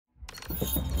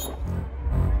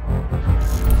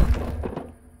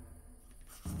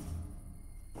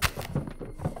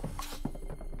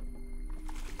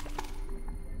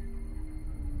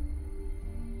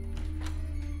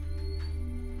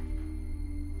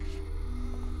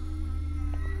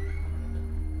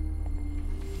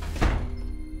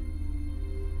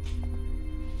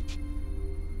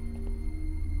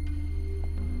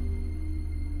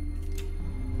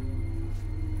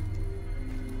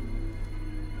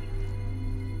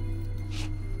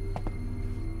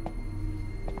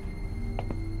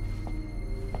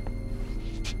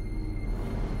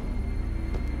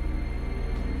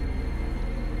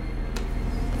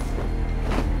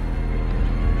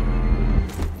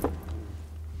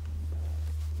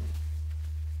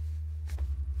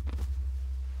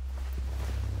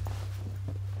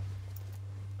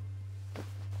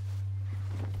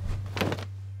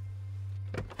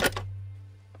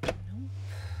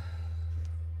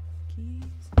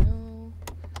Please, no.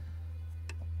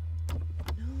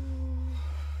 No.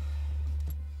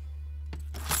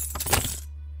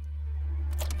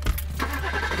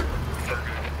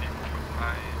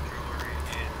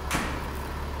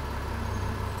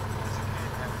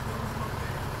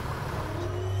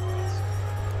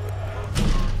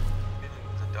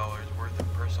 Millions of dollars worth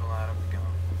of personal items gone,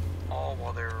 all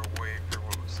while they were away for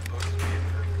what was supposed to be a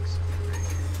perfect summer break.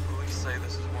 Police say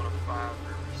this is one of 5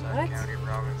 Riverside County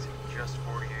robberies in just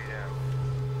 48 hours.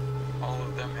 All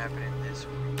of them happening this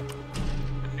week.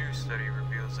 A new study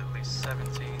reveals at least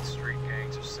 17 street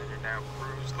gangs are sending out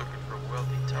crews looking for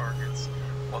wealthy targets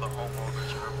while the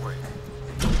homeowners are away.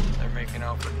 They're making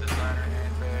off with designer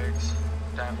handbags,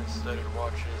 diamond-studded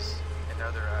watches, and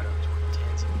other items worth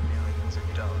tens of millions of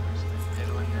dollars,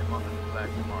 peddling them on the black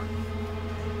market.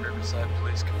 Riverside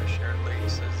Police Commissioner Lee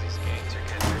says these gangs are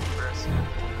getting aggressive.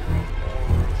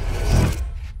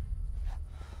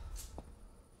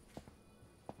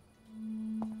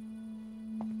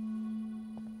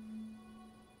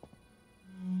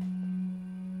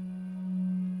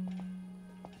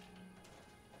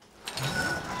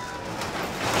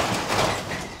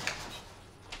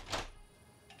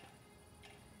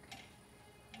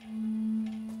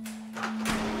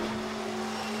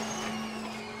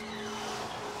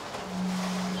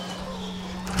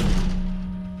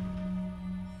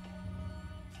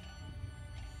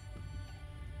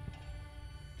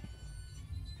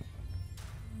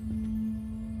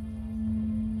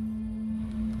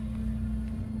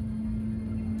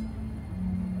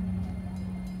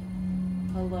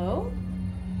 Hello?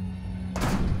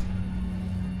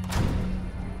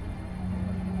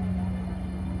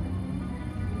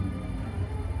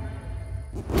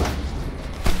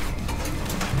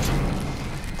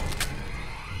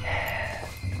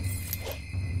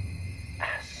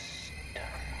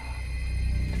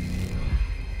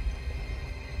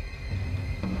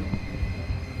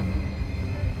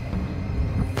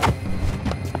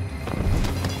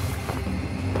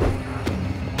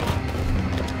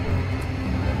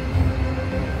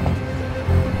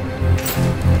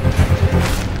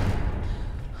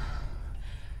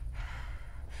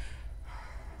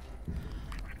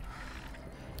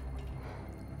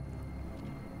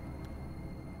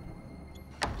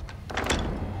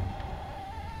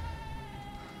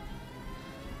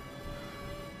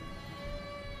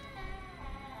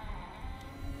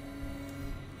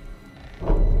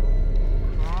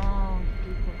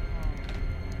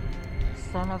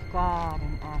 Son of God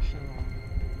and Asherah,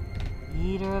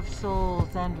 eater of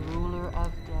souls and ruler of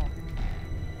death.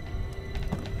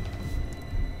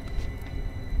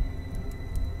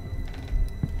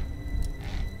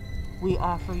 We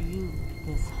offer you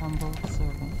this humble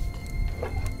servant.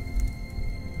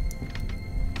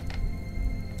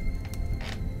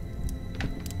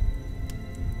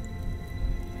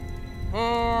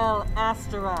 Hail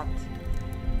Astaroth!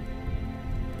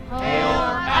 Hail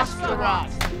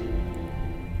Astaroth!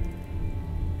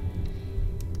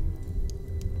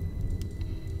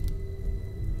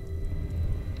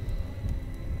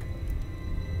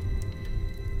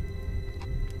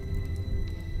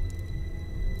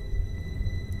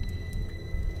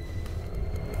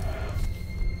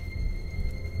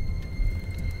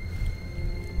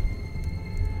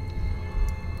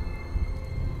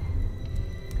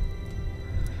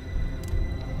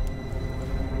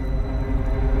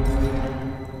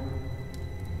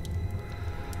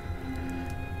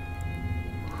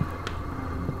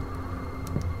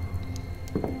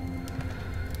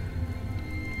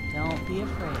 Don't be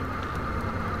afraid.